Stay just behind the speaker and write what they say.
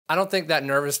I don't think that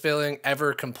nervous feeling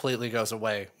ever completely goes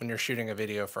away when you're shooting a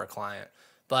video for a client.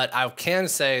 But I can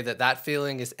say that that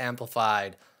feeling is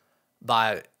amplified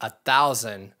by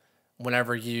 1,000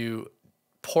 whenever you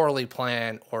poorly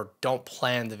plan or don't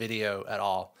plan the video at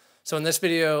all. So in this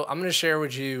video, I'm going to share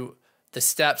with you the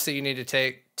steps that you need to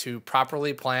take to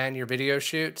properly plan your video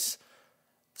shoots,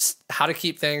 how to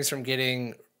keep things from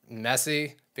getting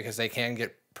messy because they can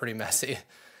get pretty messy,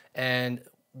 and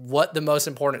what the most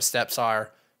important steps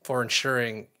are for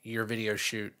ensuring your video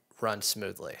shoot runs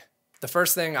smoothly. The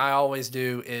first thing I always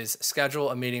do is schedule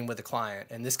a meeting with the client,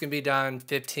 and this can be done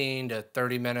 15 to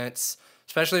 30 minutes,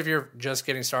 especially if you're just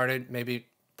getting started, maybe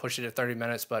push it to 30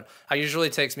 minutes, but it usually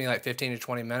takes me like 15 to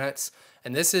 20 minutes.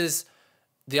 And this is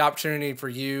the opportunity for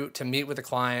you to meet with a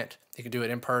client. You can do it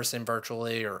in person,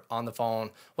 virtually, or on the phone,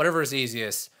 whatever is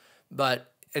easiest,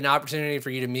 but an opportunity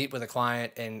for you to meet with a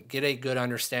client and get a good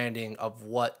understanding of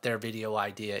what their video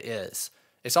idea is.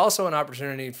 It's also an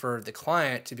opportunity for the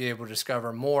client to be able to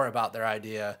discover more about their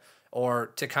idea or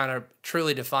to kind of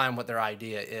truly define what their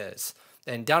idea is.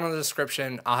 And down in the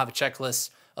description, I'll have a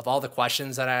checklist of all the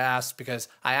questions that I ask, because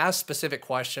I ask specific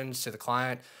questions to the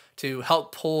client to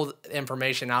help pull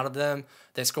information out of them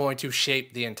that's going to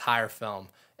shape the entire film.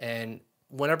 And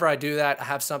whenever I do that, I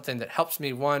have something that helps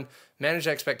me, one, manage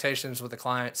expectations with the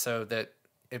client so that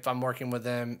if I'm working with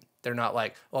them, they're not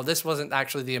like, well, this wasn't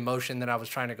actually the emotion that I was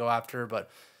trying to go after,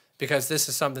 but because this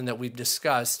is something that we've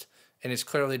discussed and it's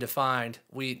clearly defined,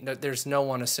 there's no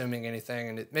one assuming anything,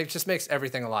 and it just makes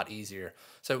everything a lot easier.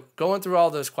 So going through all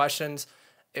those questions,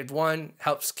 one,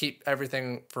 helps keep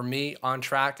everything for me on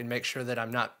track and make sure that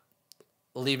I'm not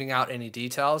leaving out any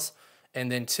details.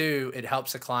 And then two, it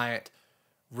helps the client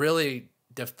really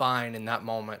define in that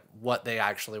moment what they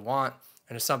actually want,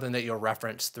 and it's something that you'll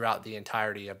reference throughout the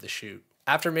entirety of the shoot.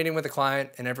 After meeting with the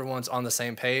client and everyone's on the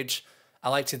same page, I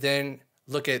like to then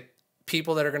look at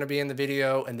people that are going to be in the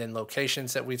video and then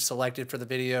locations that we've selected for the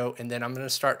video, and then I'm going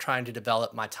to start trying to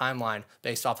develop my timeline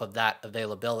based off of that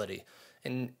availability.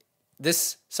 And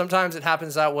this, sometimes it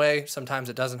happens that way, sometimes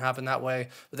it doesn't happen that way,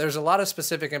 but there's a lot of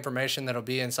specific information that'll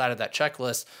be inside of that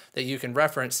checklist that you can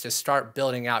reference to start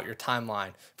building out your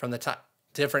timeline from the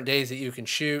different days that you can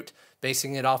shoot,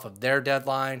 basing it off of their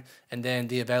deadline, and then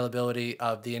the availability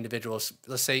of the individuals.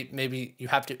 Let's say maybe you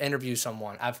have to interview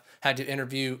someone. I've had to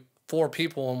interview 4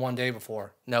 people in one day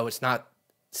before. No, it's not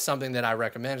something that I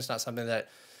recommend. It's not something that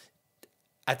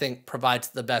I think provides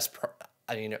the best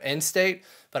end state,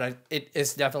 but it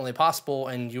is definitely possible,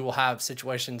 and you will have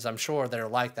situations, I'm sure, that are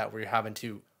like that, where you're having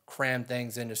to cram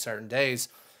things into certain days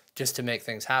just to make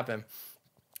things happen.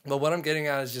 But what I'm getting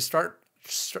at is just start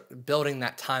building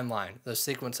that timeline, the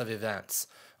sequence of events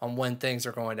on when things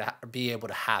are going to be able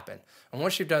to happen. And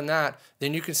once you've done that,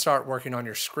 then you can start working on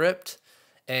your script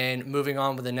and moving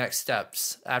on with the next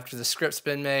steps. After the script's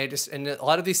been made, and a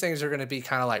lot of these things are going to be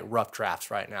kind of like rough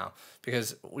drafts right now,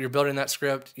 because you're building that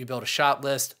script, you build a shot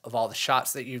list of all the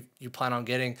shots that you plan on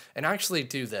getting, and actually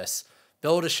do this.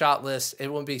 Build a shot list.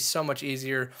 It will be so much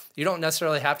easier. You don't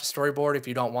necessarily have to storyboard if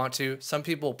you don't want to. Some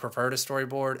people prefer to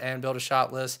storyboard and build a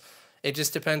shot list. It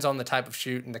just depends on the type of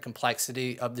shoot and the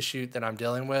complexity of the shoot that I'm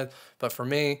dealing with. But for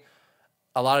me,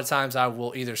 a lot of times I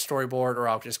will either storyboard or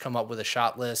I'll just come up with a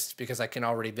shot list because I can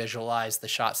already visualize the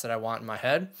shots that I want in my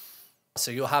head.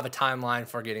 So you'll have a timeline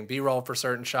for getting B-roll for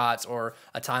certain shots, or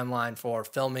a timeline for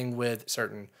filming with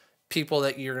certain people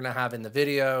that you're going to have in the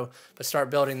video, but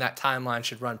start building that timeline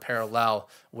should run parallel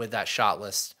with that shot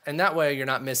list. And that way you're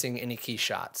not missing any key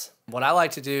shots. What I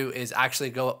like to do is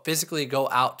actually physically go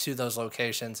out to those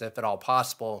locations, if at all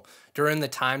possible, during the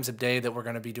times of day that we're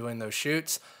going to be doing those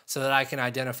shoots, so that I can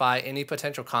identify any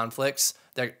potential conflicts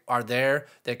that are there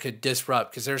that could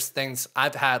disrupt. Because there's things,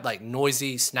 I've had like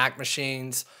noisy snack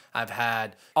machines, I've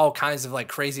had all kinds of like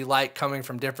crazy light coming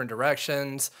from different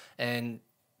directions, and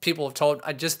people have told,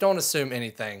 I just don't assume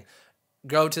anything.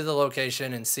 Go to the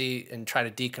location and see and try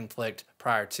to deconflict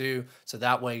prior to, so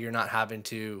that way you're not having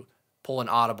to pull an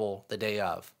audible the day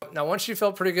of. Now, once you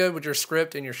feel pretty good with your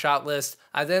script and your shot list,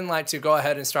 I then like to go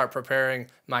ahead and start preparing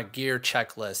my gear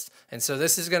checklist. And so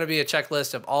this is going to be a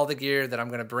checklist of all the gear that I'm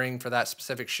going to bring for that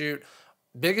specific shoot.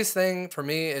 Biggest thing for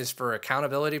me is for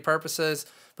accountability purposes,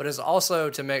 but it's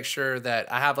also to make sure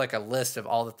that I have like a list of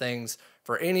all the things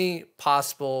for any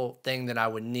possible thing that I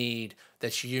would need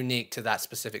that's unique to that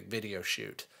specific video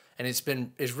shoot. And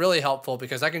it's really helpful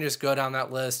because I can just go down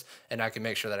that list and I can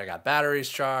make sure that I got batteries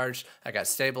charged, I got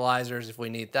stabilizers if we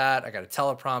need that, I got a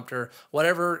teleprompter,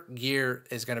 whatever gear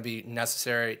is going to be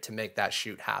necessary to make that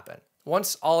shoot happen.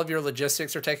 Once all of your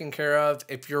logistics are taken care of,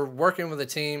 if you're working with a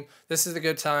team, this is a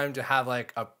good time to have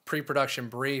like a pre-production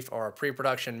brief or a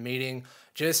pre-production meeting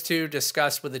just to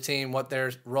discuss with the team what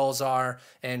their roles are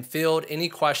and field any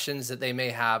questions that they may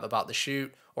have about the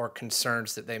shoot or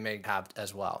concerns that they may have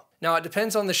as well. Now, it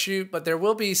depends on the shoot, but there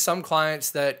will be some clients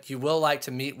that you will like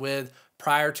to meet with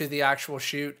prior to the actual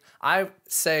shoot. I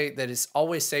say that it's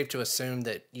always safe to assume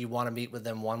that you want to meet with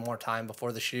them one more time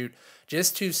before the shoot,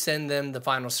 just to send them the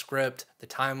final script, the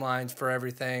timelines for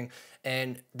everything,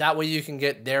 and that way you can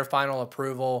get their final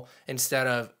approval instead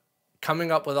of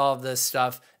coming up with all of this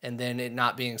stuff and then it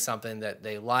not being something that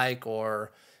they like,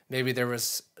 or maybe there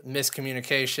was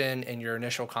miscommunication in your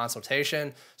initial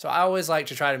consultation. So I always like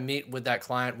to try to meet with that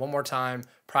client one more time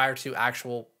prior to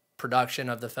actual production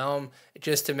of the film,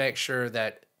 just to make sure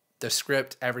that the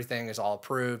script, everything is all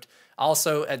approved.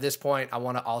 Also, at this point, I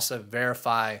want to also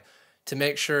verify to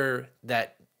make sure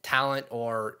that talent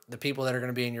or the people that are going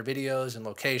to be in your videos and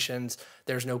locations,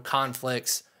 there's no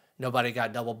conflicts, nobody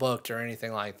got double booked or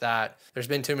anything like that. There's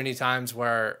been too many times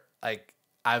where like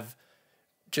I've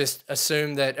just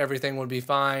assumed that everything would be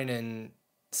fine, and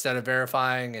instead of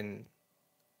verifying and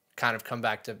kind of come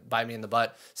back to bite me in the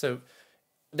butt. So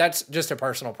that's just a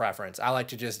personal preference. I like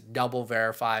to just double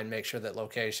verify and make sure that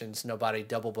locations, nobody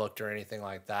double booked or anything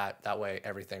like that. That way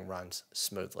everything runs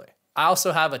smoothly. I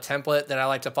also have a template that I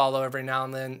like to follow every now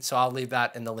and then, so I'll leave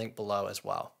that in the link below as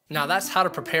well. Now that's how to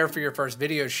prepare for your first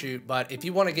video shoot, but if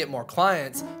you want to get more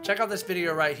clients, check out this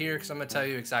video right here because I'm going to tell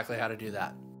you exactly how to do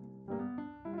that.